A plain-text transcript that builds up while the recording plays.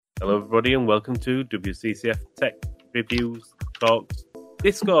Hello, everybody, and welcome to WCCF Tech Reviews Talks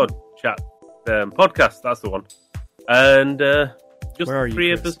Discord chat podcast. That's the one. And just Where are the three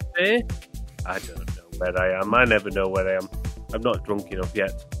you, of us today. I don't know where I am. I never know where I am. I'm not drunk enough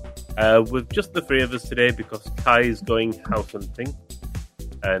yet. With just the three of us today because Kai is going house hunting,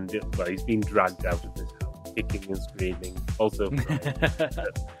 and he's been dragged out of this house, kicking and screaming. Also, we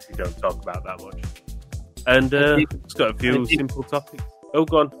don't talk about that much. And just got a few simple topics. Oh,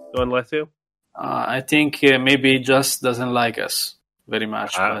 go on, Alessio. I think maybe he just doesn't like us very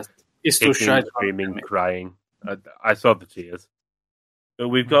much. But he's too shy. Screaming, crying. I saw the tears. So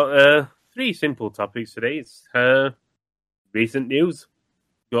we've got three simple topics today. It's recent news.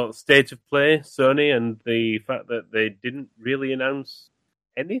 We've got state of play, Sony, and the fact that they didn't really announce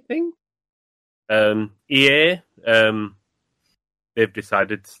anything. EA, they've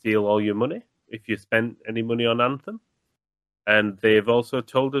decided to steal all your money if you spent any money on Anthem. And they've also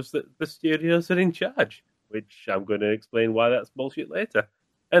told us that the studios are in charge, which I'm going to explain why that's bullshit later.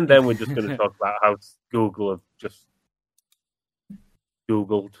 And then we're just going to talk about how Google have just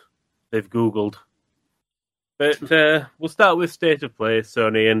Googled. They've Googled. But we'll start with State of Play,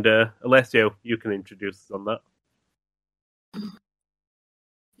 Sony, and Alessio, you can introduce us on that.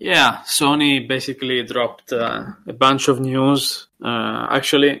 Yeah, Sony basically dropped a bunch of news,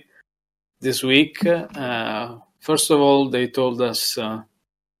 actually, this week. First of all, they told us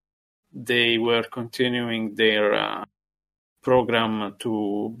they were continuing their program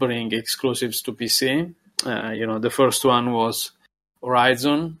to bring exclusives to PC. The first one was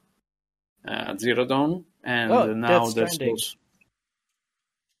Horizon Zero Dawn, and now there's also...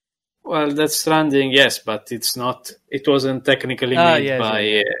 Well, Death Stranding, yes, but it's not. It wasn't technically made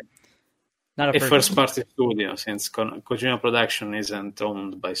by a first-party studio, since Kojima Production isn't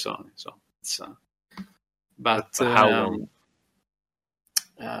owned by Sony. So it's. But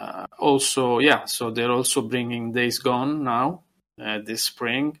also, yeah, so they're also bringing Days Gone now this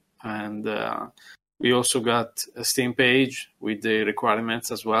spring, and we also got a Steam page with the requirements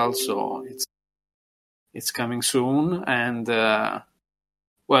as well. So it's coming soon, and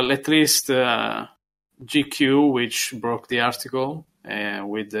well, at least GQ, which broke the article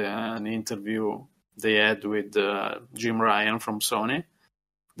with an interview they had with Jim Ryan from Sony.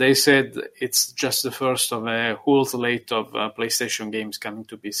 They said it's just the first of a whole slate of PlayStation games coming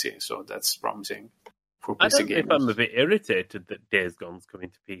to PC, so that's promising for PC I don't know gamers. if I'm a bit irritated that Days Gone's coming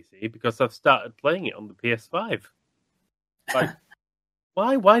to PC because I've started playing it on the PS5. Like,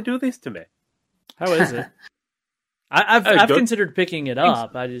 why do this to me? How is it? I've considered picking it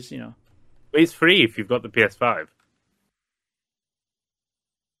up. I just, It's free if you've got the PS5.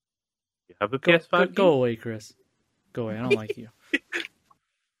 You have a PS5? Go away, Chris. Go away. I don't like you.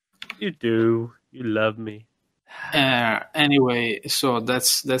 You do. You love me. Anyway, so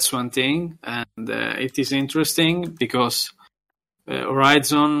that's one thing, and it is interesting because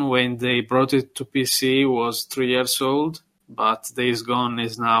Horizon, when they brought it to PC, was 3 years old, but Days Gone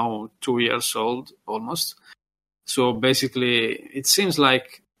is now 2 years old, almost. So basically, it seems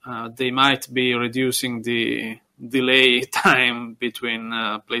like they might be reducing the delay time between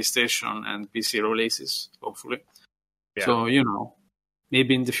PlayStation and PC releases, hopefully. Yeah. So,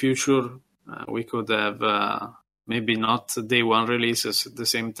 maybe in the future we could have maybe not day one releases at the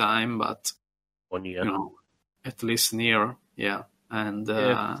same time, but 1 year, at least near, yeah. And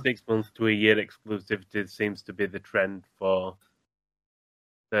 6 months to a year exclusivity seems to be the trend for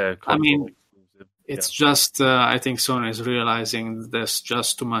the console exclusive. It's just I think Sony is realizing there's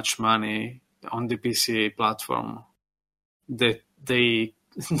just too much money on the PC platform that they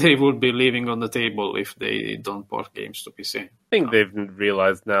would be leaving on the table if they don't port games to PC. I think they've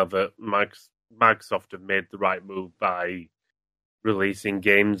realised now that Microsoft have made the right move by releasing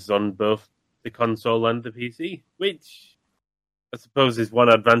games on both the console and the PC, which I suppose is one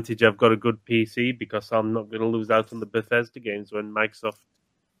advantage. I've got a good PC because I'm not going to lose out on the Bethesda games when Microsoft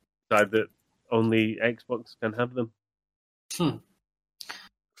decide that only Xbox can have them.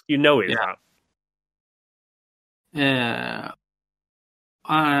 You know it, that.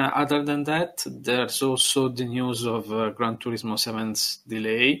 Other than that, there's also the news of Gran Turismo 7's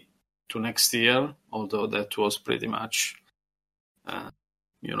delay to next year, although that was pretty much,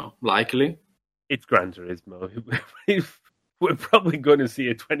 likely. It's Gran Turismo. We're probably going to see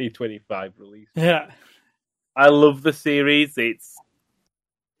a 2025 release. Yeah. I love the series. It's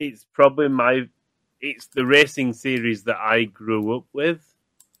probably it's the racing series that I grew up with,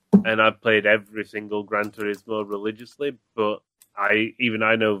 and I've played every single Gran Turismo religiously, but I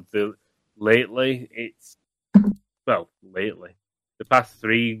know lately, the past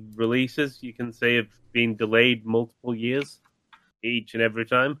 3 releases, you can say, have been delayed multiple years, each and every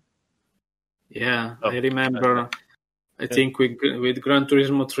time. Yeah, I remember. I think with Gran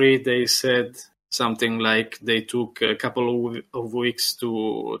Turismo 3, they said something like they took a couple of weeks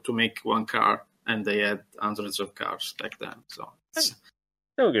to make one car, and they had hundreds of cars back then. So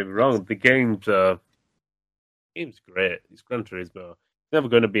don't get me wrong, the game's great. It's Gran Turismo. It's never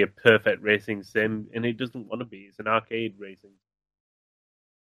going to be a perfect racing sim, and it doesn't want to be. It's an arcade racing.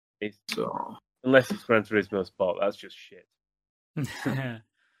 So unless it's Gran Turismo Sport, that's just shit.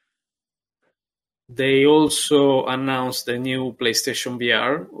 They also announced the new PlayStation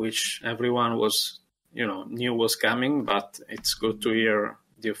VR, which everyone was, knew was coming, but it's good to hear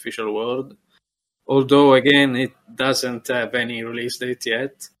the official word. Although, again, it doesn't have any release date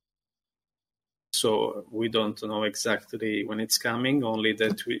yet. So we don't know exactly when it's coming, only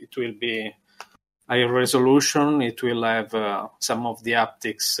that it will be higher resolution. It will have some of the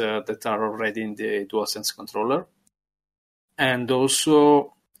haptics that are already in the DualSense controller. And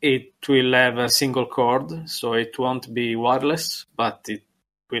also it will have a single cord, so it won't be wireless, but it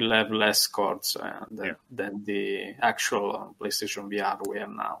will have less cords than the actual PlayStation VR we have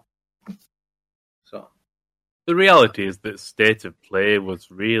now. So the reality is that State of Play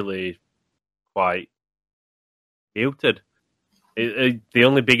was really quite muted. The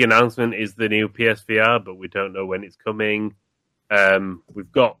only big announcement is the new PSVR, but we don't know when it's coming.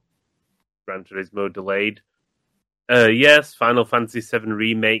 We've got Gran Turismo delayed. Yes, Final Fantasy VII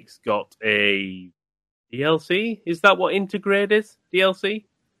Remake's got a DLC. Is that what Intergrade is? DLC?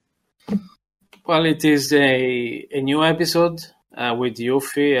 Well, it is a new episode with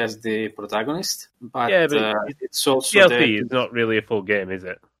Yuffie as the protagonist, but it's also DLC. It's not really a full game, is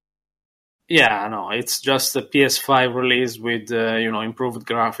it? Yeah, no, it's just a PS5 release with improved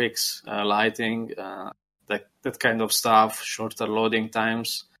graphics, lighting, that kind of stuff, shorter loading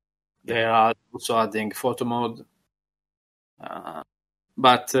times. They are also adding photo mode.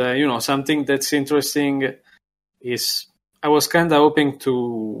 But something that's interesting is I was kind of hoping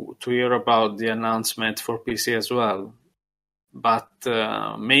to hear about the announcement for PC as well, but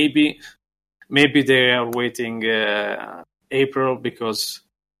maybe they are waiting April, because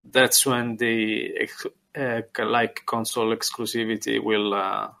that's when the console exclusivity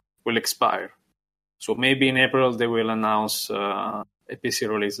will expire. So maybe in April they will announce a PC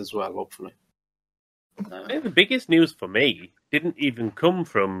release as well, hopefully. The biggest news for me didn't even come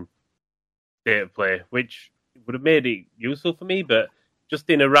from State of Play, which would have made it useful for me, but just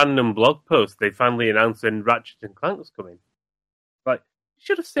in a random blog post, they finally announced when Ratchet and Clank was coming. Like, you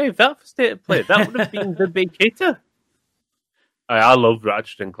should have saved that for State of Play. That would have been the big hitter. I love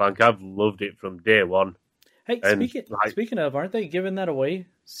Ratchet and Clank. I've loved it from day one. Hey, speaking of, aren't they giving that away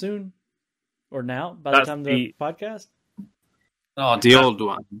soon? Or now, by the time of the podcast? Oh, the old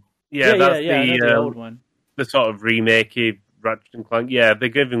one. Yeah, that's the old one. The sort of remake of Ratchet and Clank. Yeah, they're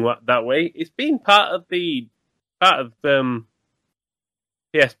giving that way. It's been part of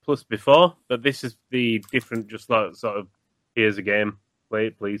PS Plus before, but this is the different, just like sort of here's a game, play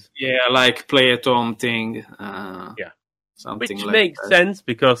it, please. Yeah, like play at home thing. Something which like makes that. sense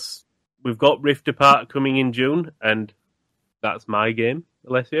because we've got Rift Apart coming in June, and that's my game,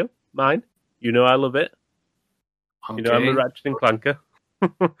 Alessio. Mine. You know I love it. Okay. You know I'm a Ratchet and Clanker.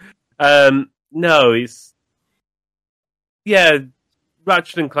 No, it's... Yeah,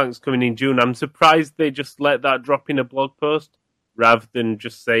 Ratchet and Clank's coming in June. I'm surprised they just let that drop in a blog post rather than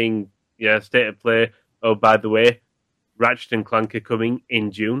just saying, yeah, State of Play. Oh, by the way, Ratchet and Clank are coming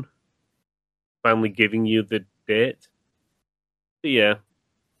in June. Finally giving you the date. So, yeah,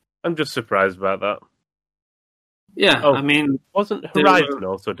 I'm just surprised about that. Yeah, I mean... Wasn't Horizon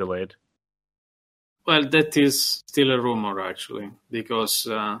also delayed? Well, that is still a rumor, actually, because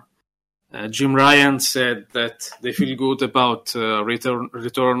Jim Ryan said that they feel good about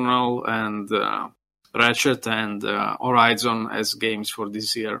Returnal and Ratchet and Horizon as games for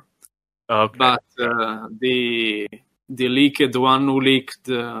this year. Okay. But the one who leaked,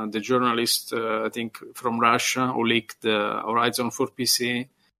 the journalist, I think from Russia, who leaked Horizon for PC,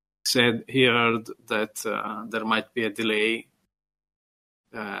 said he heard that there might be a delay.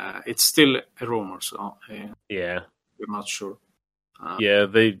 It's still a rumor, so yeah, we're not sure. Yeah,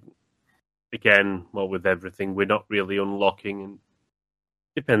 again, well, with everything, we're not really unlocking, and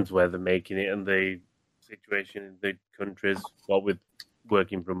depends where they're making it and the situation in the countries. What with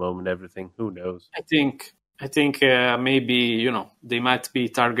working from home and everything, who knows? I think maybe they might be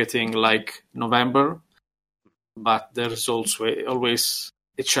targeting like November, but there's also always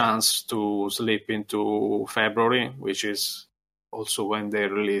a chance to slip into February, which is also when they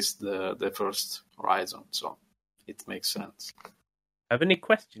released the first Horizon, so it makes sense. Have any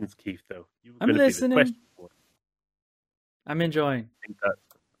questions, Keith? Though I'm listening. I'm enjoying.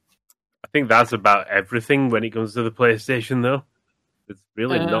 I think that's about everything when it comes to the PlayStation, though. It's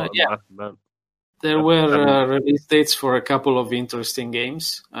really not a massive amount. There were release dates for a couple of interesting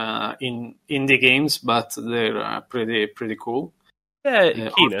games, in indie games, but they're pretty cool. Yeah,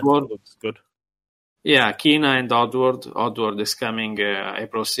 Kena looks good. Yeah, Kena and Oddworld. Oddworld is coming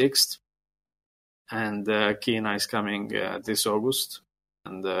April 6th, and Kena is coming this August.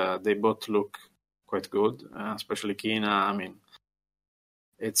 And they both look quite good, especially Kena. I mean,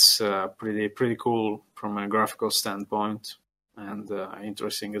 it's pretty cool from a graphical standpoint, and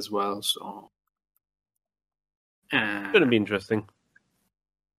interesting as well. So it's going to be interesting.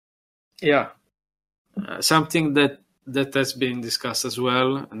 Yeah, something that has been discussed as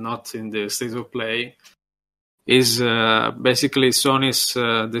well, not in the state of play, is basically Sony's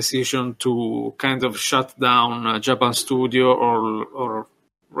decision to kind of shut down Japan Studio or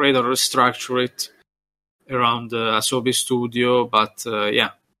rather restructure it around Asobi Studio. But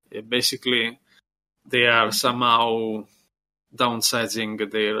basically they are somehow downsizing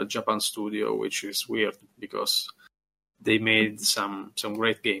their Japan Studio, which is weird because they made some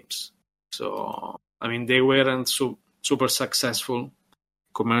great games. So, I mean, they weren't super successful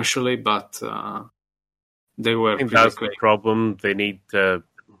commercially, but they were. I think that's the problem. They need to.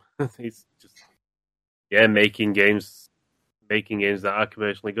 It's just making games that are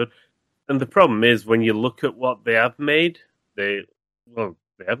commercially good. And the problem is when you look at what they have made, they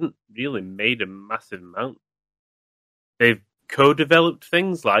haven't really made a massive amount. They've co-developed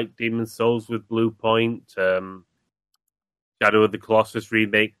things like Demon's Souls with Bluepoint, Shadow of the Colossus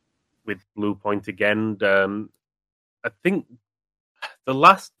remake with Bluepoint again. I think the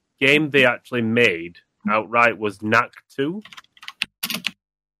last game they actually made outright was Knack 2.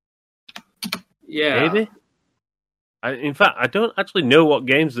 Yeah. Maybe? In fact, I don't actually know what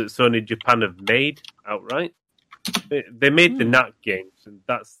games that Sony Japan have made outright. They made the Knack games, and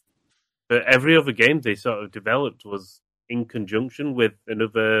but every other game they sort of developed was in conjunction with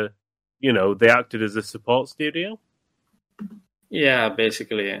another, they acted as a support studio. Yeah,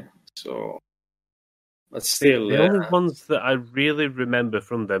 basically. So, but still, the only ones that I really remember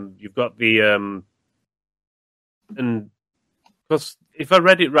from them, you've got the and because if I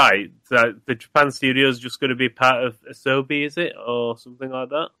read it right, the Japan studio is just going to be part of Asobi, is it, or something like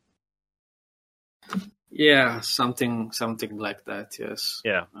that? Yeah, something like that. Yes.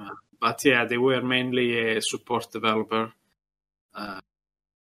 Yeah. But yeah, they were mainly a support developer.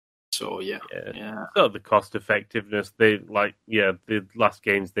 So yeah. So the cost effectiveness, the last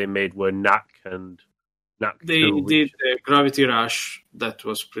games they made were Knack and Knack 2. They did Gravity Rush. That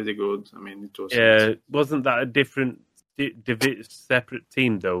was pretty good. I mean, it was. Yeah, wasn't that a different separate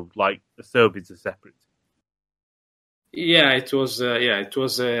team though? Like Asobi's a separate team. Yeah, it was. It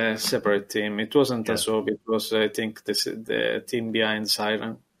was a separate team. It wasn't Asobi. It was, I think, the team behind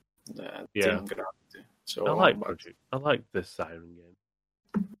Siren. Team Gravity. So I like the Siren game.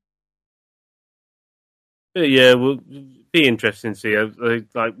 But yeah, will be interesting to see.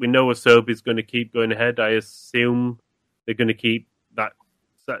 Like we know Asobi's going to keep going ahead. I assume they're going to keep that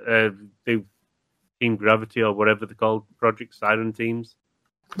the Team Gravity or whatever they're called, Project Siren teams.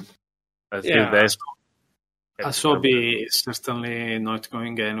 Asobi is certainly not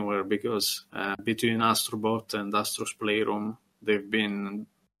going anywhere because between Astrobot and Astro's Playroom, they've been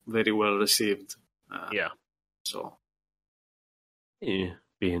very well received. So, be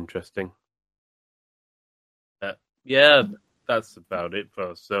interesting. Yeah, that's about it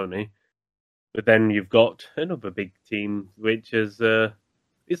for Sony. But then you've got another big team, which is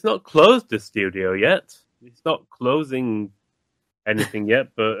it's not closed the studio yet. It's not closing anything yet,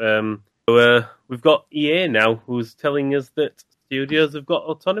 but we've got EA now, who's telling us that studios have got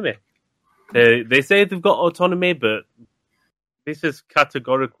autonomy. They say they've got autonomy, but this is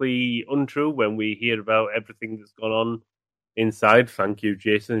categorically untrue when we hear about everything that's gone on inside. Thank you,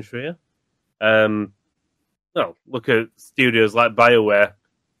 Jason Schreier. Well, look at studios like BioWare.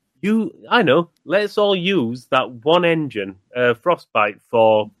 Let's all use that one engine, Frostbite,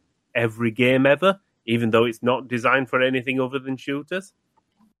 for every game ever, even though it's not designed for anything other than shooters.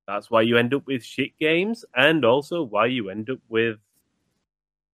 That's why you end up with shit games, and also why you end up with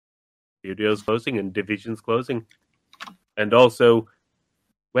studios closing and divisions closing. And also,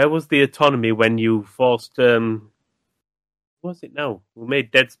 where was the autonomy when you forced... what was it now? We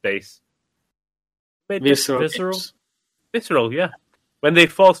made Dead Space. Visceral, yeah. When they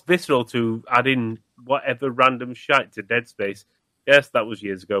forced Visceral to add in whatever random shite to Dead Space, yes, that was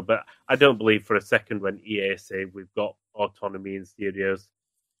years ago, but I don't believe for a second when EA say we've got autonomy in studios.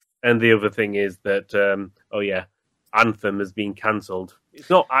 And the other thing is that, Anthem has been cancelled. It's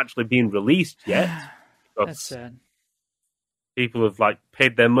not actually been released yet. That's sad. people have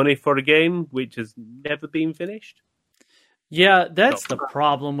paid their money for a game which has never been finished. Yeah, that's the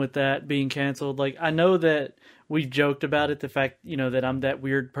problem with that being canceled. I know that we've joked about it, the fact, that I'm that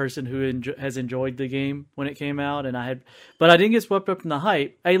weird person who has enjoyed the game when it came out, but I didn't get swept up in the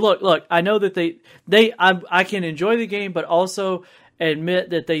hype. Hey, look, I know that I can enjoy the game, but also admit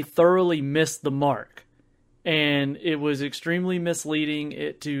that they thoroughly missed the mark. And it was extremely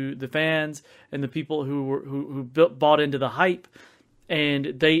misleading to the fans and the people who bought into the hype, and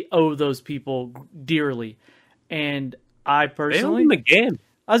they owe those people dearly. And I personally, they owe them again.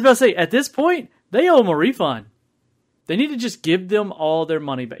 I was about to say, at this point, they owe them a refund. They need to just give them all their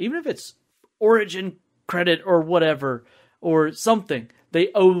money back, even if it's Origin credit or whatever or something. They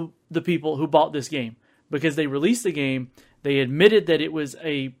owe the people who bought this game because they released the game. They admitted that it was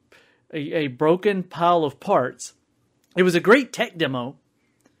a broken pile of parts. It was a great tech demo.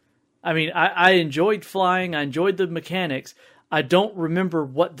 I mean, I enjoyed flying. I enjoyed the mechanics. I don't remember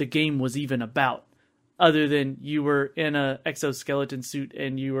what the game was even about, other than you were in a exoskeleton suit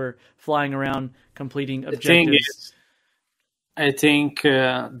and you were flying around completing objectives. I think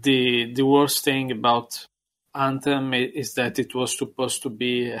the worst thing about Anthem is that it was supposed to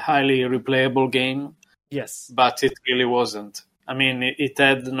be a highly replayable game. Yes. But it really wasn't. I mean, it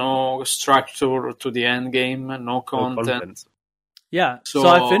had no structure to the end game, no content. Yeah, so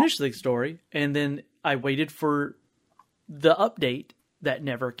I finished the story, and then I waited for the update that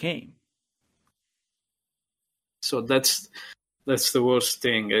never came. So that's the worst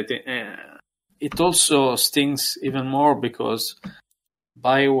thing. I think it also stings even more because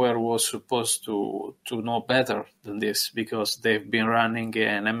BioWare was supposed to know better than this, because they've been running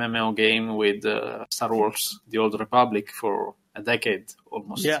an MMO game with Star Wars: The Old Republic for a decade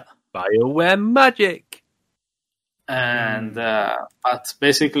almost. Yeah, BioWare magic. And but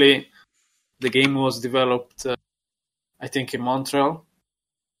basically, the game was developed, I think, in Montreal.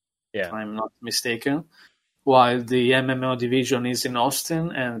 Yeah, if I'm not mistaken. While the MMO division is in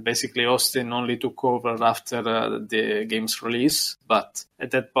Austin, and basically Austin only took over after the game's release. But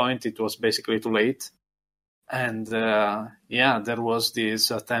at that point, it was basically too late. And there was this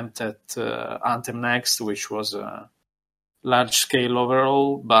attempt at Anthem Next, which was a large-scale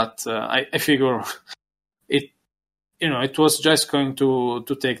overhaul. But I figure it was just going to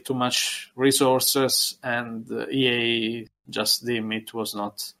take too much resources, and EA just deemed it was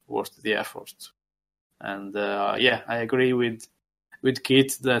not worth the effort. And I agree with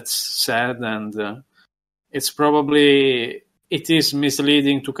Kit. That's sad, and it is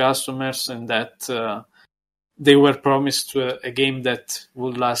misleading to customers, in that they were promised a game that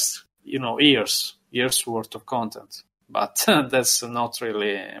would last, years worth of content. But that's not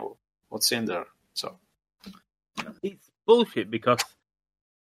really what's in there. So it's bullshit, because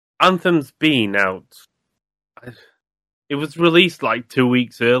Anthem's been out. It was released 2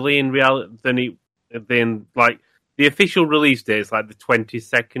 weeks early in reality than the official release date is the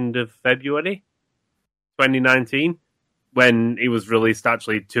 22nd of February 2019, when it was released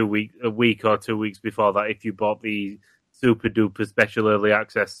actually a week or 2 weeks before that, if you bought the super duper special early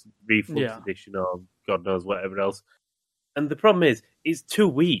access Reflux edition or God knows whatever else. And the problem is, it's 2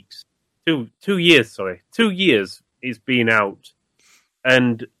 weeks. 2 years, sorry. 2 years it's been out.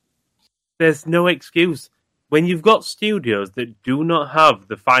 And there's no excuse. When you've got studios that do not have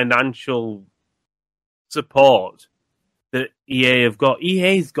the financial support that EA have got.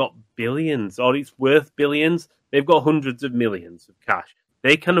 EA's got billions, or it's worth billions. They've got hundreds of millions of cash.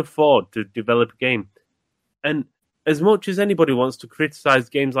 They can afford to develop a game. And as much as anybody wants to criticize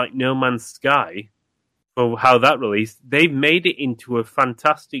games like No Man's Sky for how that released, they've made it into a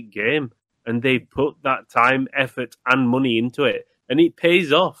fantastic game, and they've put that time, effort, and money into it, and it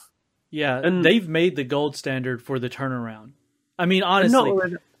pays off. Yeah, and they've made the gold standard for the turnaround. I mean,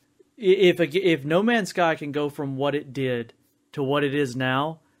 honestly, if No Man's Sky can go from what it did to what it is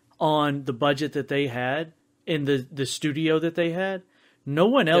now on the budget that they had in the studio that they had, no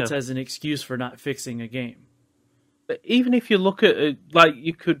one else has an excuse for not fixing a game. But even if you look at it,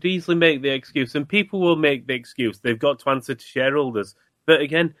 you could easily make the excuse, and people will make the excuse. They've got to answer to shareholders. But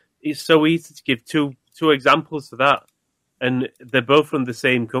again, it's so easy to give two examples to that. And they're both from the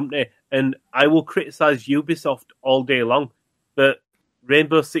same company. And I will criticize Ubisoft all day long, but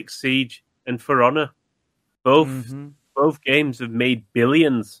Rainbow Six Siege and For Honor, both games have made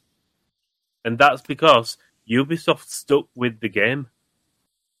billions. And that's because Ubisoft stuck with the game.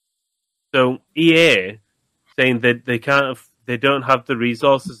 So EA saying that they don't have the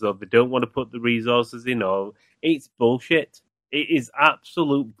resources, or they don't want to put the resources in, or it's bullshit. It is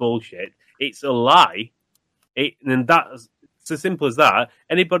absolute bullshit. It's a lie. And that's it's as simple as that.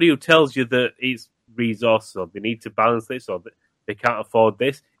 Anybody who tells you that it's resources, or they need to balance this, or they can't afford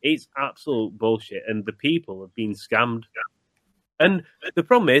this. It's absolute bullshit, and the people have been scammed. And the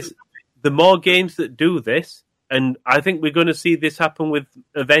problem is, the more games that do this, and I think we're going to see this happen with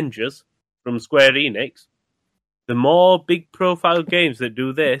Avengers from Square Enix, the more big-profile games that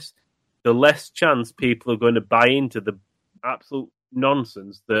do this, the less chance people are going to buy into the absolute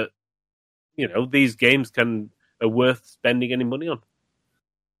nonsense that, these games are worth spending any money on.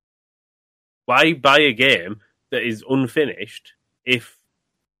 Why buy a game that is unfinished if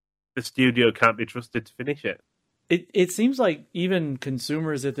the studio can't be trusted to finish it? It seems like even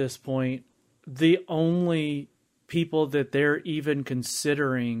consumers at this point, the only people that they're even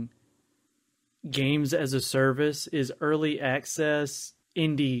considering games as a service is early access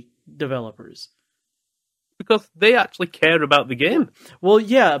indie developers. Because they actually care about the game. Well,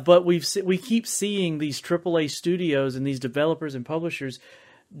 yeah, but we keep seeing these AAA studios and these developers and publishers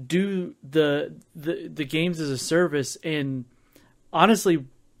do the games as a service, and honestly,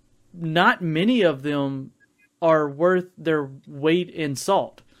 not many of them are worth their weight in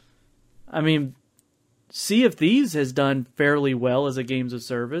salt. I mean, Sea of Thieves has done fairly well as a games of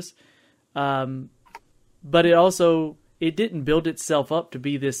service, but it didn't build itself up to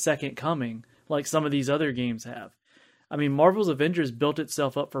be this second coming like some of these other games have. I mean, Marvel's Avengers built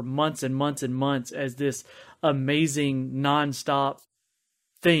itself up for months and months and months as this amazing nonstop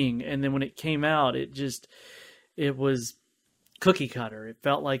thing, and then when it came out, it was cookie cutter. It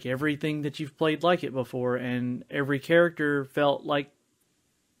felt like everything that you've played like it before, and every character felt like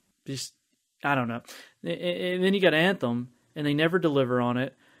just, I don't know. And then you got Anthem, and they never deliver on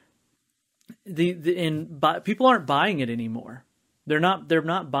it. People aren't buying it anymore. They're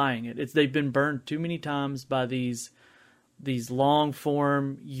not buying it. They've been burned too many times by these long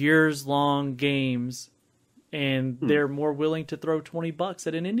form, years long games, and they're more willing to throw $20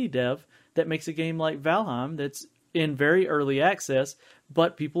 at an indie dev that makes a game like Valheim that's in very early access,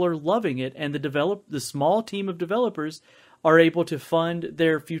 but people are loving it, and the small team of developers are able to fund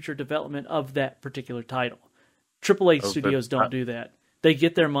their future development of that particular title. AAA studios don't do that. They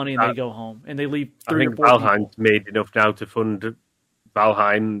get their money and they go home, and they leave 3 or 4 Valheim's people. made enough now to fund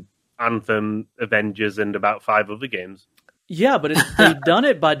Valheim, Anthem, Avengers, and about 5 other games. Yeah, but they've done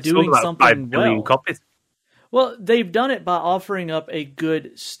it by doing something 5 billion well. copies. Well, they've done it by offering up a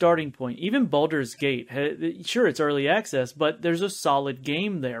good starting point. Even Baldur's Gate, sure, it's early access, but there's a solid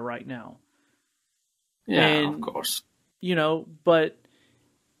game there right now. Yeah, and, of course. But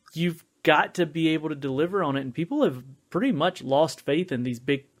you've got to be able to deliver on it, and people have pretty much lost faith in these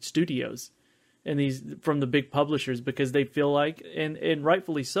big studios and from the big publishers, because they feel like, and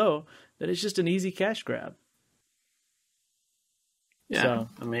rightfully so, that it's just an easy cash grab. Yeah, so,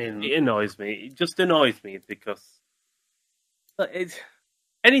 I mean, it annoys me. It just annoys me because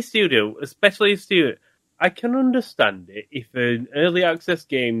any studio, especially a studio, I can understand it if an early access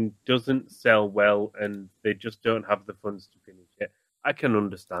game doesn't sell well and they just don't have the funds to finish it. I can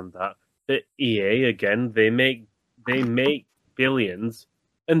understand that. The EA, again, they make billions,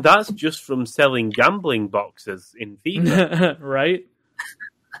 and that's just from selling gambling boxes in FIFA. right?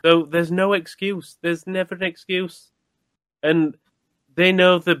 So there's no excuse. There's never an excuse. And they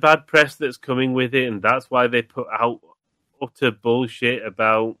know the bad press that's coming with it, and that's why they put out utter bullshit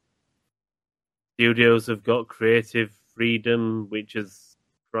about studios have got creative freedom, which is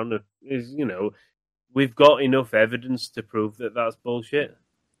we've got enough evidence to prove that that's bullshit.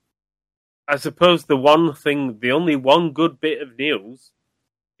 I suppose the only one good bit of news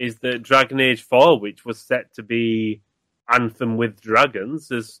is that Dragon Age 4, which was set to be Anthem with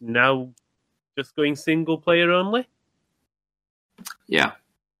dragons, is now just going single player only. Yeah.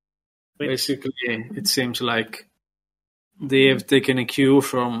 Basically, it seems like they have taken a cue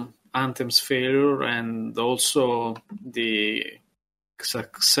from Anthem's failure and also the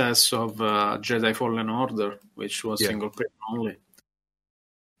success of Jedi Fallen Order, which was single player only.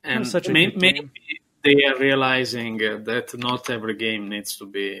 And maybe they are realizing that not every game needs to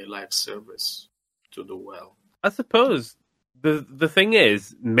be live service to do well. I suppose the thing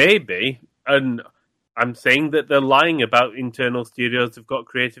is, maybe, and I'm saying that they're lying about internal studios have got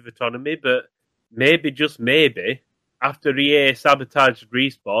creative autonomy, but maybe, just maybe, after EA sabotaged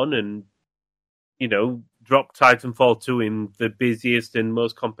Respawn and, dropped Titanfall 2 in the busiest and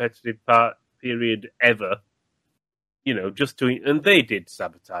most competitive period ever, and they did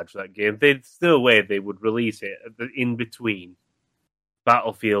sabotage that game. There's no way they would release it in between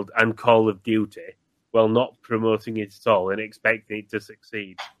Battlefield and Call of Duty while not promoting it at all and expecting it to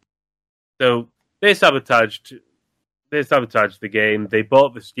succeed. So they sabotaged the game, they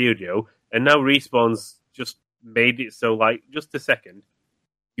bought the studio, and now Respawn's just made it so, just a second,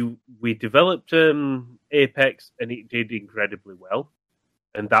 we developed Apex, and it did incredibly well,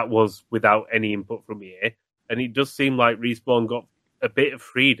 and that was without any input from EA. And it does seem like Respawn got a bit of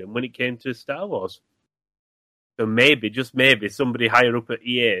freedom when it came to Star Wars. So maybe, just maybe, somebody higher up at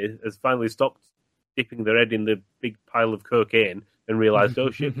EA has finally stopped dipping their head in the big pile of cocaine and realised,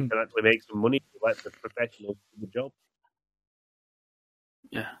 oh shit, we can actually make some money to let the professionals do the job.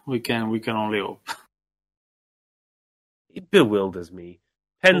 Yeah, we can only hope. It bewilders me.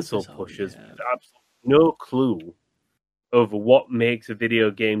 Pencil pushers with absolutely no clue over what makes a video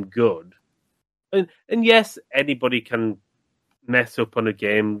game good. And yes, anybody can mess up on a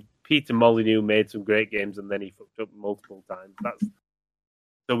game. Peter Molyneux made some great games and then he fucked up multiple times.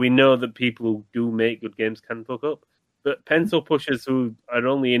 So we know that people who do make good games can fuck up. But pencil pushers who are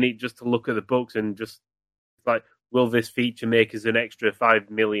only in it just to look at the books and just like, will this feature make us an extra 5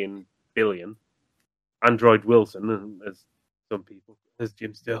 million billion? Android Wilson, as some people, as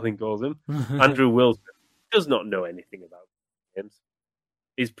Jim Sterling calls him, Andrew Wilson does not know anything about games.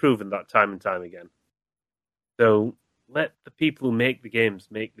 He's proven that time and time again. So let the people who make the games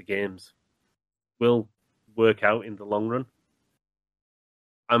make the games. Will work out in the long run.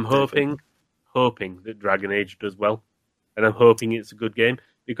 I'm hoping that Dragon Age does well, and I'm hoping it's a good game,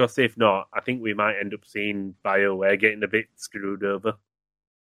 because if not, I think we might end up seeing BioWare getting a bit screwed over.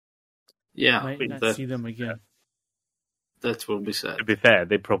 Yeah, might not see them again. That will be sad. To be fair,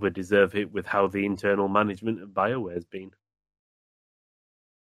 they probably deserve it with how the internal management of BioWare has been.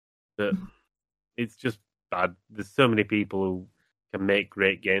 But it's just bad. There's so many people who can make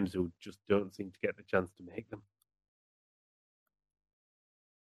great games who just don't seem to get the chance to make them.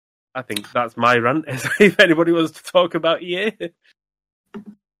 I think that's my rant. If anybody wants to talk about EA.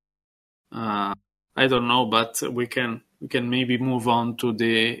 I don't know, but we can maybe move on to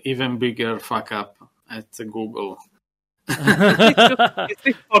the even bigger fuck up at Google. Is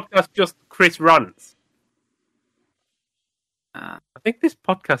this podcast just Chris rants? I think this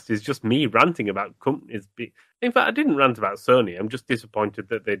podcast is just me ranting about companies. In fact, I didn't rant about Sony. I'm just disappointed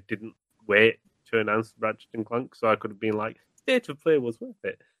that they didn't wait to announce Ratchet & Clank, so I could have been like, State of Play was worth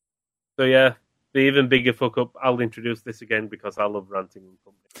it. So yeah, the even bigger fuck up, I'll introduce this again because I love ranting in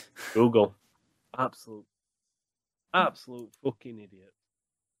company. Google. Absolute fucking idiot.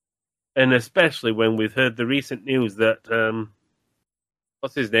 And especially when we've heard the recent news that,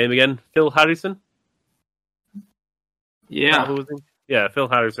 what's his name again? Phil Harrison? Yeah. Yeah, Phil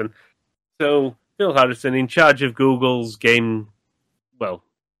Harrison. So, Phil Harrison in charge of Google's game, well,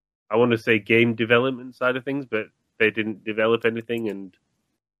 I want to say game development side of things, but they didn't develop anything, and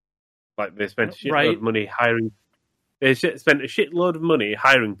like they spent a shitload of money hiring. They spent a shitload of money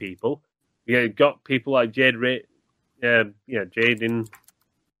hiring people. Yeah, got people like Jaden,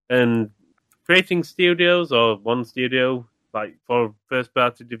 and creating studios or one studio like for first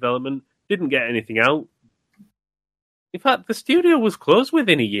party development. Didn't get anything out. In fact, the studio was closed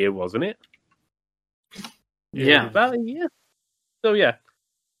within a year, wasn't it? Yeah, about a year. So yeah,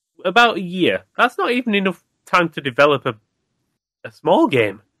 about a year. That's not even enough time to develop a small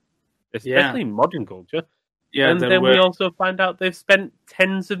game, especially in modern culture. Yeah, and then we also find out they've spent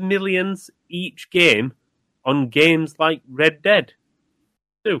tens of millions each game on games like Red Dead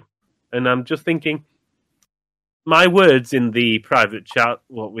 2. And I'm just thinking, my words in the private chat,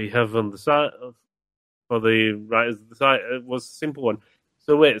 what we have on the site for the writers of the site, was a simple one.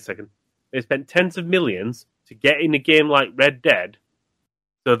 So wait a second. They spent tens of millions to get in a game like Red Dead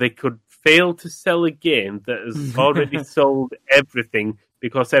so they could fail to sell a game that has already sold everything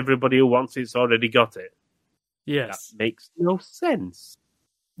because everybody who wants it's already got it. Yes. That makes no sense.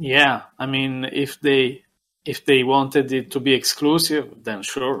 Yeah, I mean, if they wanted it to be exclusive, then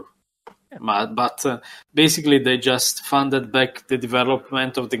sure. But basically, they just funded back the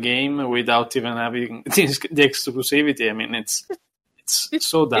development of the game without even having the exclusivity. I mean, it's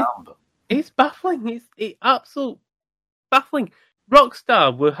so dumb. It's baffling. It's absolute baffling.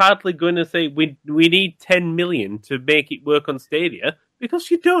 Rockstar were hardly going to say we need 10 million to make it work on Stadia because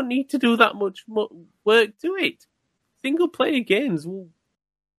you don't need to do that much work to it. Single player games will.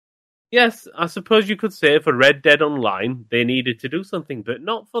 Yes, I suppose you could say for Red Dead Online they needed to do something, but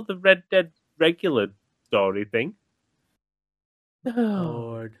not for the Red Dead regular story thing. Oh,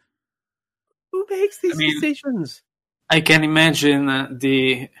 Lord. Who makes these decisions? I can imagine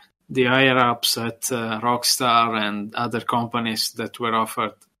the higher-ups at Rockstar and other companies that were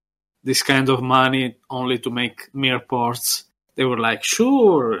offered this kind of money only to make mere ports. They were like,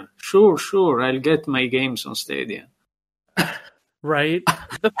 sure, I'll get my games on Stadia. Right.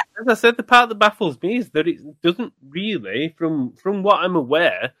 As I said, the part that baffles me is that it doesn't really, from what I'm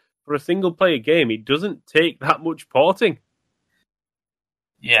aware, for a single-player game, it doesn't take that much porting.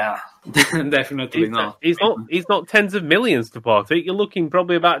 Yeah, definitely not. He's not tens of millions to port it. You're looking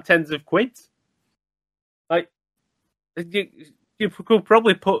probably about tens of quids. Like you could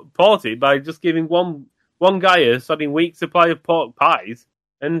probably port it by just giving one guy a sodding week supply of pork pies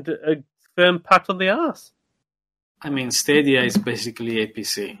and a firm pat on the arse. I mean, Stadia is basically a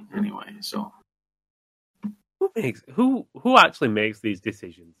PC anyway, so who actually makes these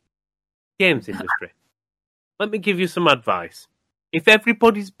decisions? Games industry. Let me give you some advice. If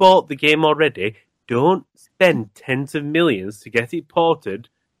everybody's bought the game already, don't spend tens of millions to get it ported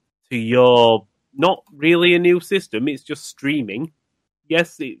to your not really a new system, it's just streaming.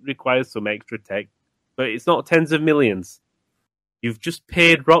 Yes, it requires some extra tech, but it's not tens of millions. You've just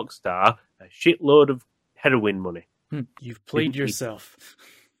paid Rockstar a shitload of heroin money. You've played yourself.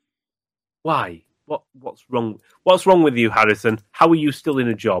 Why? What's wrong? What's wrong with you, Harrison? How are you still in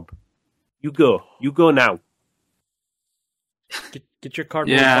a job? You go now. Get your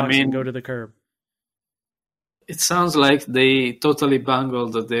cardboard box and go to the curb. It sounds like they totally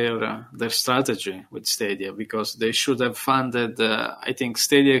bungled their strategy with Stadia, because they should have funded, I think,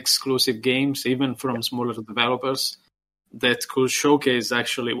 Stadia exclusive games, even from smaller developers, that could showcase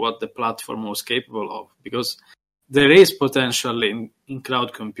actually what the platform was capable of. Because there is potential in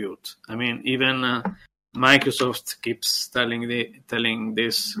cloud compute. I mean, even Microsoft keeps telling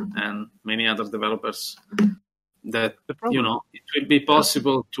this, and many other developers, that it will be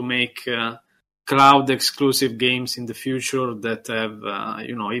possible to make cloud exclusive games in the future that have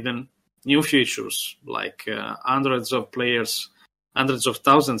even new features, like hundreds of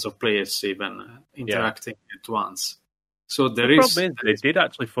thousands of players even interacting at once. So the problem is they did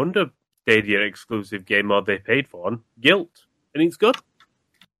actually fund a Stadia exclusive game, or they paid for one, Guilt, and it's good.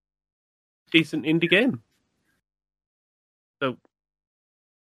 Decent indie game. So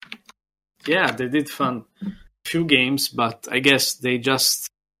yeah, they did fund a few games, but I guess they just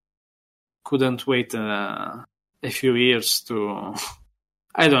couldn't wait a few years to.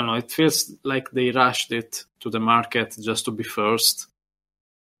 I don't know. It feels like they rushed it to the market just to be first,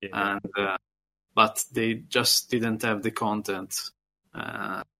 and but they just didn't have the content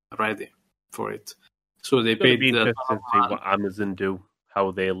ready for it. So they paid. It'll be interesting to see what Amazon do,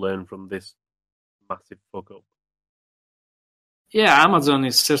 how they learn from this massive fuck up. Yeah, Amazon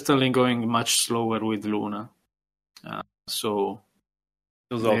is certainly going much slower with Luna. So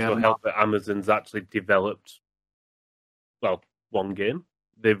it does also help that Amazon's actually developed, one game.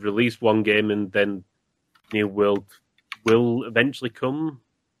 They've released one game, and then New World will eventually come,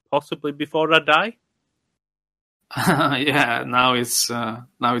 possibly before I die. Yeah, now it's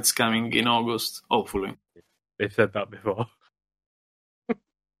coming in August, hopefully. They've said that before.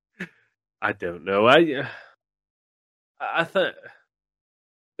 I don't know. I thought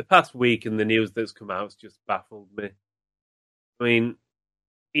the past week and the news that's come out has just baffled me. I mean,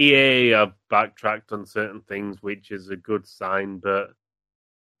 EA have backtracked on certain things, which is a good sign, but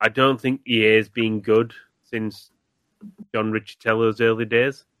I don't think EA has been good since John Riccitello's early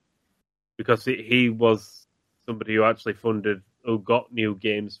days, because he was somebody who actually got new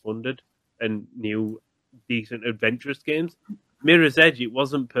games funded and new decent adventurous games. Mirror's Edge, it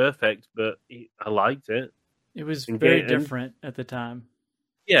wasn't perfect, but I liked it. It was very different at the time.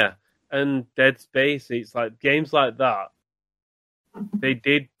 Yeah, and Dead Space, it's like games like that. They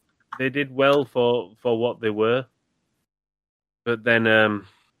did well for what they were, but then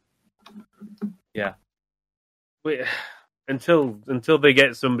until they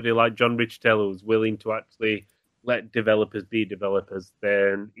get somebody like John Riccitello who's willing to actually let developers be developers,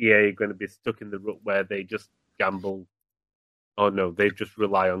 then EA are going to be stuck in the rut where they just gamble. Oh no, they just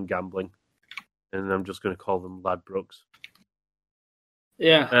rely on gambling, and I'm just going to call them Ladbrokes.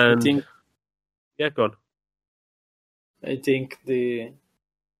 Yeah, and, I think. Yeah, go on. I think the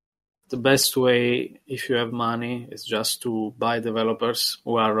best way, if you have money, is just to buy developers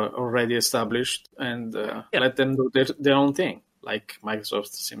who are already established and let them do their own thing, like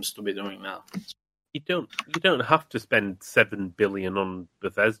Microsoft seems to be doing now. You don't have to spend $7 billion on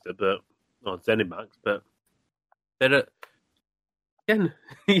Bethesda, or ZeniMax, but they're again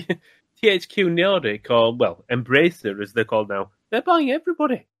THQ Nordic, or Embracer as they're called now. They're buying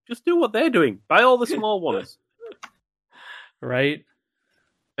everybody. Just do what they're doing. Buy all the small ones. Right.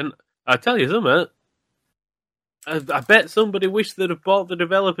 And I tell you something, I bet somebody wished they'd have bought the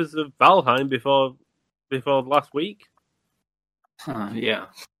developers of Valheim before last week. Yeah.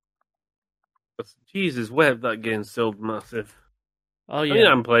 Jesus, where that game sold massive. Oh yeah. I mean,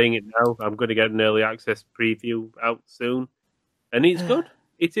 I'm playing it now. I'm going to get an early access preview out soon, and it's good.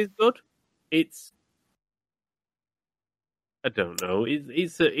 It is good. It's, I don't know.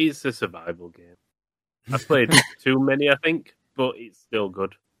 It's a survival game. I played too many, I think. but it's still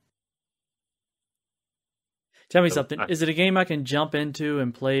good. Tell me something. Is it a game I can jump into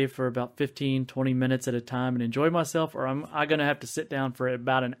and play for about 15, 20 minutes at a time and enjoy myself, or am I going to have to sit down for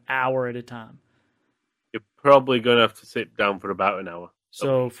about an hour at a time? You're probably going to have to sit down for about an hour.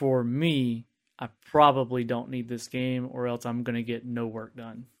 So for me, I probably don't need this game, or else I'm going to get no work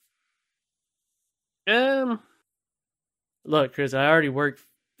done. Look, Chris, I already work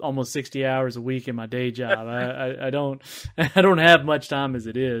almost 60 hours a week in my day job. I don't have much time as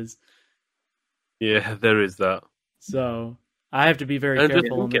it is. Yeah, there is that. So I have to be very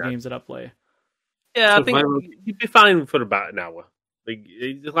careful on the games that I play. Yeah, I think you'd be fine for about an hour.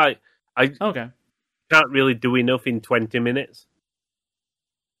 I can't really do enough in 20 minutes.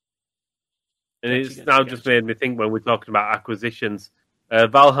 And it's now just made me think when we're talking about acquisitions.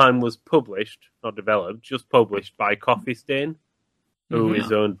 Valheim was published, not developed, just published by Coffee Stain, who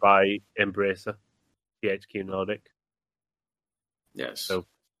is owned by Embracer, THQ Nordic. Yes. So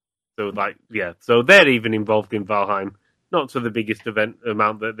they're even involved in Valheim. Not to the biggest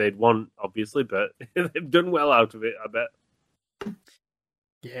amount that they'd want, obviously, but they've done well out of it, I bet.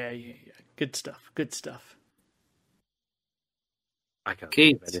 Yeah. Good stuff. I can't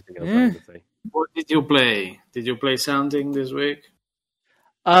think of anything else I want to say. What did you play? Did you play something this week?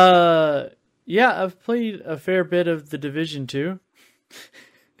 Yeah, I've played a fair bit of The Division 2.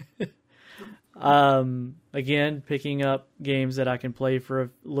 Again, picking up games that I can play for a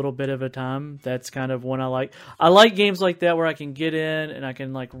little bit of a time. That's kind of one I like. I like games like that where I can get in and I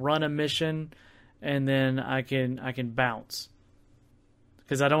can like run a mission and then I can bounce.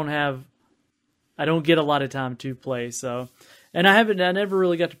 Because I don't get a lot of time to play, so and I never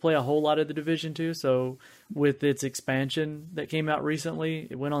really got to play a whole lot of The Division 2, so with its expansion that came out recently,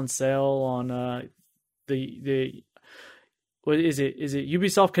 it went on sale on the what is it? Is it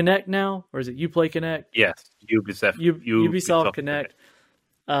Ubisoft Connect now, or is it Uplay Connect? Yes, Ubisoft Connect.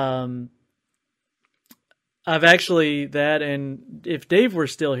 I've actually and if Dave were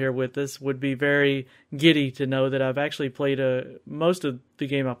still here with us, would be very giddy to know that I've actually played most of the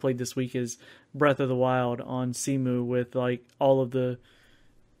game I played this week is Breath of the Wild on Cemu with like all of the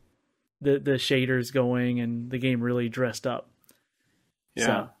shaders going and the game really dressed up. Yeah,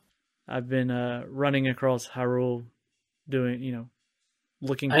 so I've been running across Hyrule, doing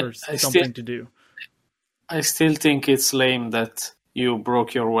looking for something to do. I still think it's lame that you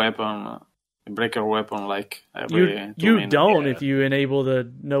broke your weapon. Break your weapon like every you don't if you enable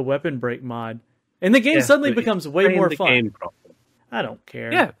the no weapon break mod, and the game suddenly becomes way more fun. I don't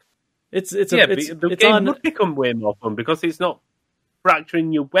care. Yeah, the game would become way more fun because it's not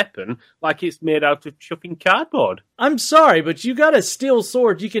fracturing your weapon like it's made out of chucking cardboard. I'm sorry, but you got a steel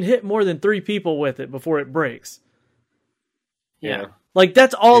sword. You can hit more than 3 people with it before it breaks. Yeah, like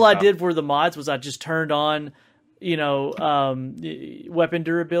that's all I did for the mods was I just turned on. Weapon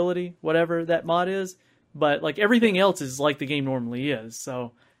durability, whatever that mod is. But like everything else is like the game normally is.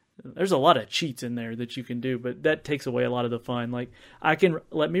 So there's a lot of cheats in there that you can do, but that takes away a lot of the fun. Like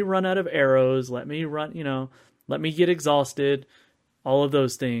let me run out of arrows, let me get exhausted, all of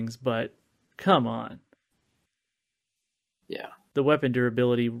those things. But come on. Yeah. The weapon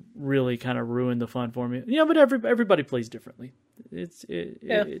durability really kind of ruined the fun for me. But everybody plays differently. It's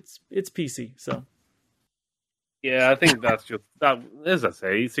PC, so. Yeah, I think that's just that. As I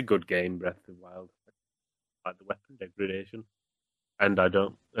say, it's a good game, Breath of the Wild. I like the weapon degradation, and I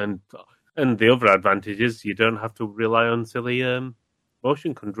don't. And the other advantage is you don't have to rely on silly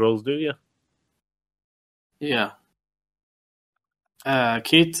motion controls, do you? Yeah.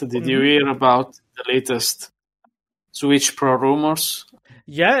 Kit, did you hear about the latest Switch Pro rumors?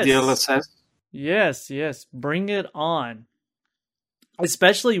 Yes. DLSS. Yes. Bring it on.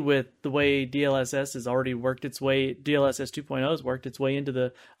 Especially with the way DLSS has already worked its way, DLSS 2.0 has worked its way into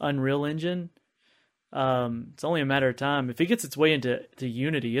the Unreal Engine. It's only a matter of time. If it gets its way into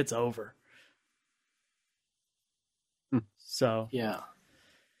Unity, it's over. So yeah,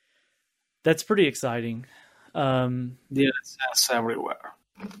 that's pretty exciting. DLSS everywhere.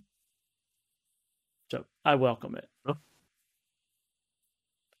 So I welcome it. Oh.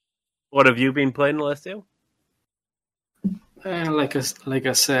 What have you been playing, Alessio? Like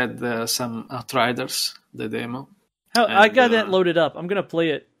I said, some Outriders, the demo. I got that loaded up. I'm gonna play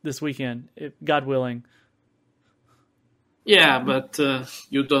it this weekend, God willing. Yeah, but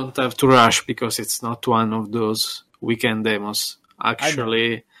you don't have to rush because it's not one of those weekend demos.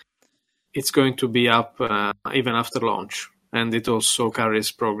 Actually, it's going to be up even after launch, and it also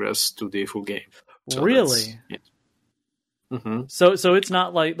carries progress to the full game. So really? Yeah. Mm-hmm. So it's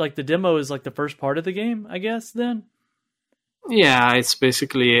not like the demo is like the first part of the game, I guess. Then. Yeah, it's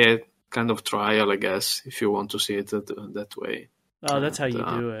basically kind of trial, I guess, if you want to see it that way. Oh, that's how you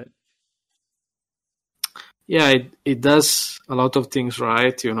And, do it. Yeah, it does a lot of things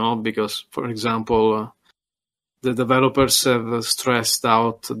right, because, for example, the developers have stressed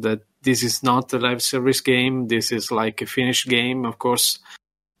out that this is not a live service game. This is like a finished game. Of course,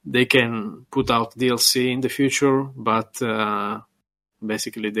 they can put out DLC in the future, but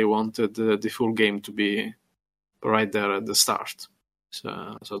basically they wanted the full game to be right there at the start,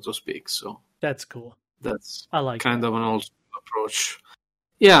 so to speak. So That's cool. that's I like kind that. of an old approach.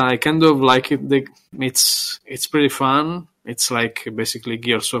 Yeah, I kind of like it. It's pretty fun. It's like basically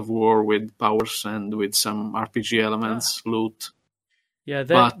Gears of War with powers and with some RPG elements, loot. Yeah,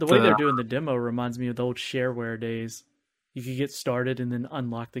 But, the way they're doing the demo reminds me of the old shareware days. You could get started and then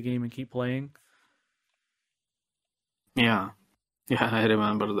unlock the game and keep playing. Yeah, I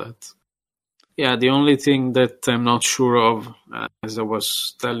remember that. Yeah, the only thing that I'm not sure of, as I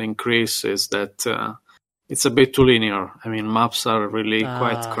was telling Chris, is that it's a bit too linear. I mean, maps are really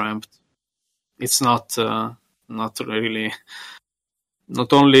quite cramped. It's not really,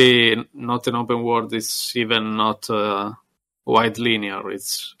 not only not an open world, it's even not wide linear.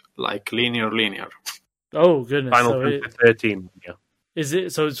 It's like linear. Oh goodness! Final So Fantasy 13. Yeah. is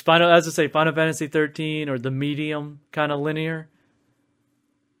it? So it's Final, as I say, Final Fantasy 13 or the medium kind of linear.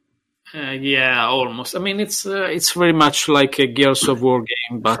 Yeah, almost. I mean, it's very much like a Gears of War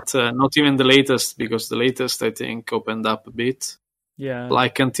game, but not even the latest, because the latest, I think, opened up a bit. Yeah.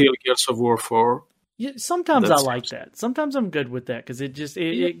 Like until Gears of War 4. Yeah, sometimes I like that. Sometimes I'm good with that because it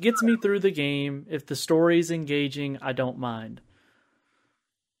gets me through the game. If the story's engaging, I don't mind.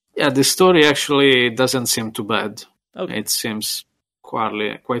 Yeah, the story actually doesn't seem too bad. Okay. It seems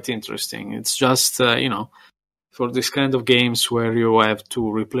quite interesting. It's just, for this kind of games where you have to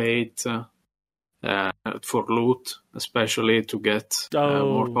replay it for loot, especially to get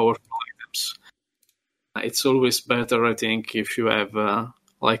more powerful items. It's always better, I think, if you have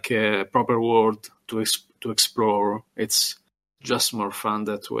like a proper world to explore. It's just more fun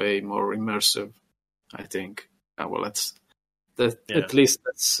that way, more immersive, I think. Well, at least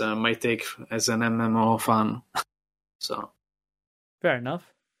that's my take as an MMO fan. So fair enough.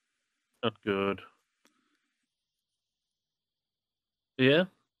 Not good. Yeah,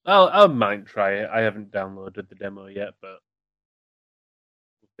 I might try it. I haven't downloaded the demo yet, but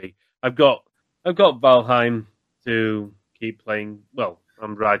we'll see. I've got Valheim to keep playing. Well,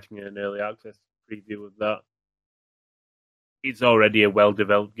 I'm writing an early access preview of that. It's already a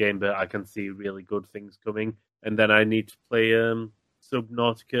well-developed game, but I can see really good things coming. And then I need to play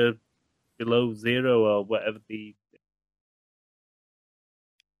Subnautica Below Zero or whatever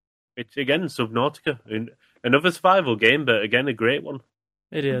Which again, Subnautica, another survival game, but again a great one.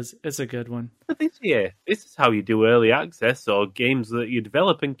 It is. It's a good one. But this is how you do early access or games that you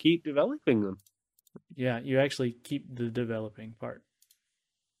develop and keep developing them. Yeah, you actually keep the developing part.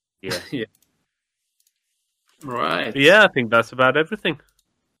 Yeah. Yeah. Right. Yeah, I think that's about everything.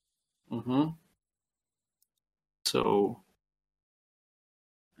 Mm-hmm. So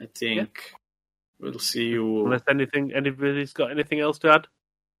I think we'll see you. Unless anybody's got anything else to add?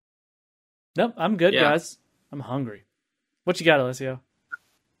 Nope, I'm good, guys. I'm hungry. What you got, Alessio?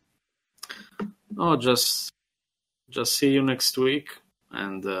 Oh, just see you next week,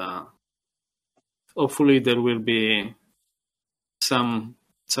 and hopefully there will be some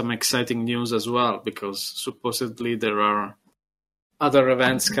exciting news as well, because supposedly there are other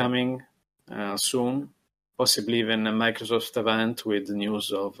events coming soon, possibly even a Microsoft event with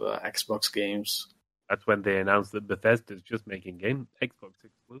news of Xbox games. That's when they announced that Bethesda's just making Xbox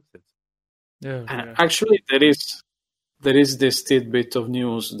exclusives. Yeah. Actually, there is this tidbit of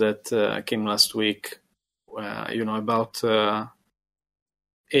news that came last week, about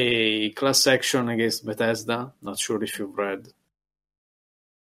a class action against Bethesda. Not sure if you've read.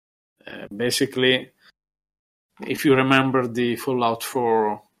 Basically, if you remember the Fallout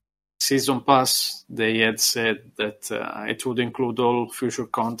 4 Season Pass, they had said that it would include all future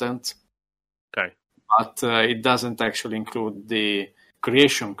content. Okay. But it doesn't actually include the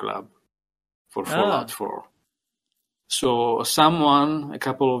Creation Club for Fallout 4. So someone, a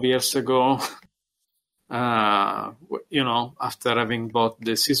couple of years ago, after having bought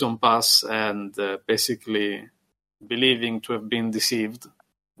the Season Pass and basically believing to have been deceived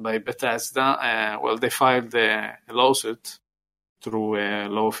by Bethesda, they filed a lawsuit through a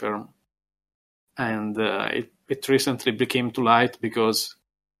law firm. And it recently became to light because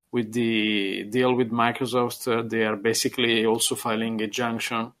with the deal with Microsoft, they are basically also filing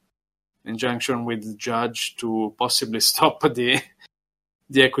injunction with the judge to possibly stop the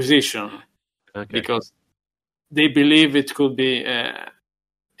acquisition. Okay. Because they believe it could be a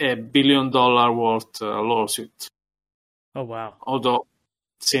 $1 billion worth lawsuit. Oh wow! Although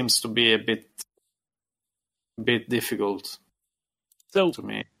it seems to be a bit difficult So, to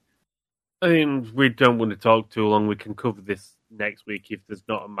me. I mean, we don't want to talk too long. We can cover this next week if there's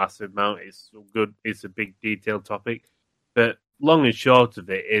not a massive amount. It's so good. It's a big detailed topic. But long and short of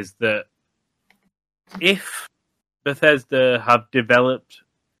it is that if Bethesda have developed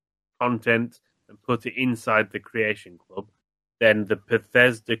content and put it inside the Creation Club, then the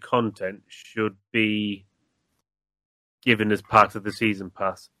Bethesda content should be given as part of the Season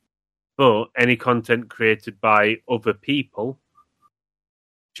Pass. But any content created by other people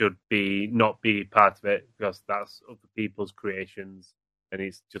should not be part of it, because that's other people's creations, and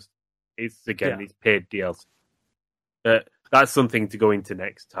it's paid DLC. That's something to go into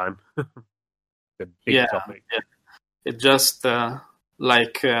next time. The big topic. Yeah. It just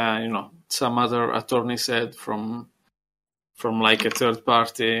like some other attorney said from like a third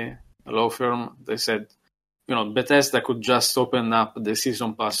party law firm. They said, Bethesda could just open up the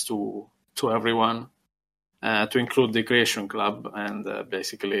Season Pass to everyone, to include the Creation Club, and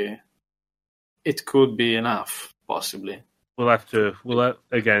basically it could be enough, possibly.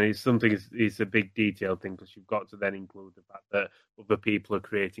 Again, it's a big detail thing, because you've got to then include the fact that other people are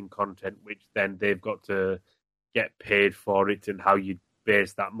creating content, which then they've got to get paid for it, and how you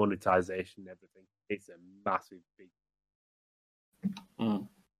base that monetization and everything. It's a massive big.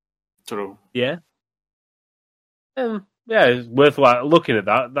 True. Yeah. It's worthwhile looking at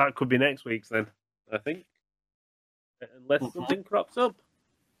that. That could be next week's then, I think. Unless something crops up.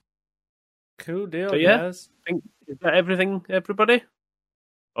 Cool deal, So, guys. Is that everything, everybody?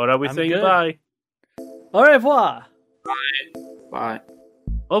 Or are we I'm saying good. bye? Au revoir. Bye.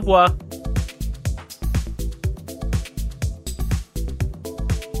 Au revoir.